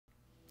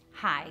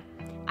Hi,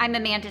 I'm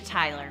Amanda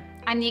Tyler.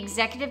 I'm the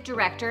Executive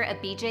Director of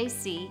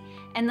BJC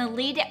and the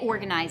lead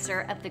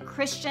organizer of the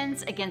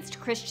Christians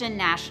Against Christian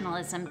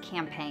Nationalism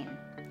campaign.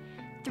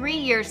 3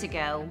 years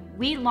ago,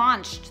 we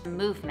launched the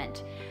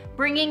movement,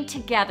 bringing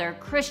together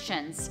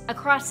Christians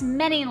across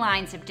many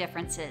lines of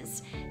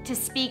differences to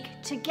speak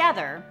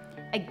together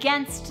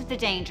against the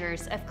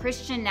dangers of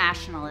Christian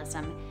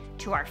nationalism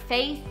to our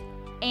faith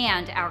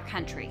and our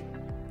country.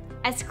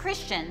 As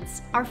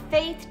Christians, our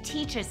faith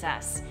teaches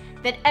us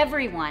that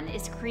everyone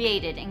is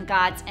created in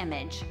God's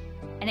image,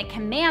 and it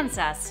commands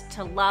us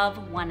to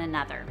love one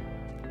another.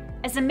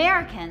 As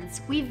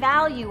Americans, we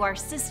value our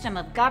system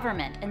of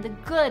government and the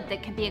good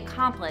that can be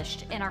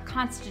accomplished in our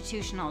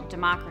constitutional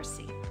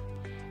democracy.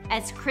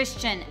 As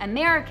Christian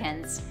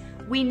Americans,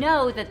 we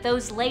know that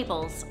those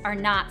labels are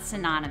not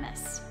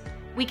synonymous.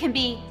 We can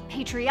be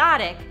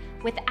patriotic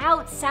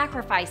without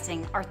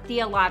sacrificing our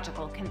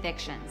theological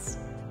convictions.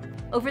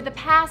 Over the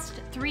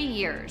past 3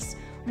 years,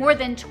 more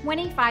than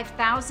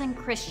 25,000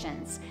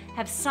 Christians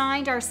have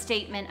signed our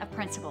statement of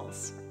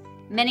principles.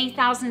 Many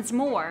thousands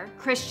more,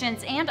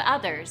 Christians and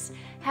others,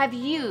 have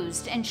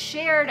used and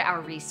shared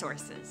our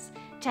resources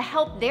to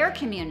help their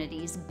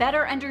communities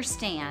better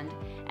understand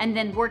and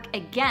then work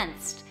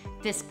against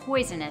this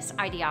poisonous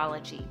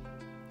ideology.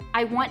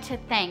 I want to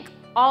thank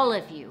all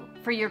of you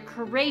for your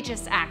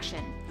courageous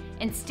action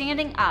in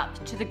standing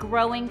up to the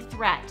growing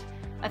threat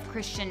of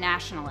Christian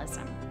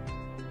nationalism.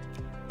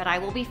 But I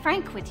will be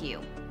frank with you.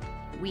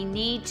 We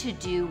need to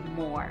do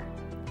more.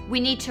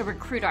 We need to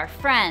recruit our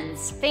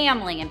friends,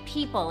 family, and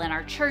people in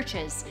our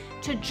churches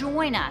to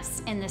join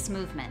us in this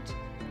movement.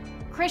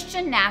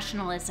 Christian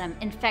nationalism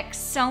infects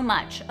so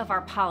much of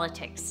our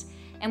politics,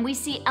 and we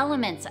see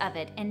elements of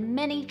it in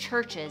many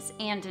churches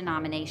and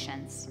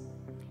denominations.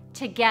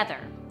 Together,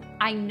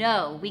 I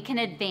know we can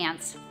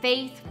advance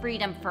faith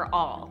freedom for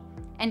all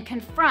and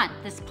confront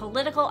this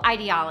political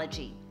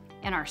ideology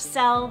in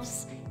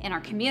ourselves, in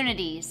our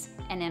communities,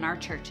 and in our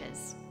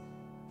churches.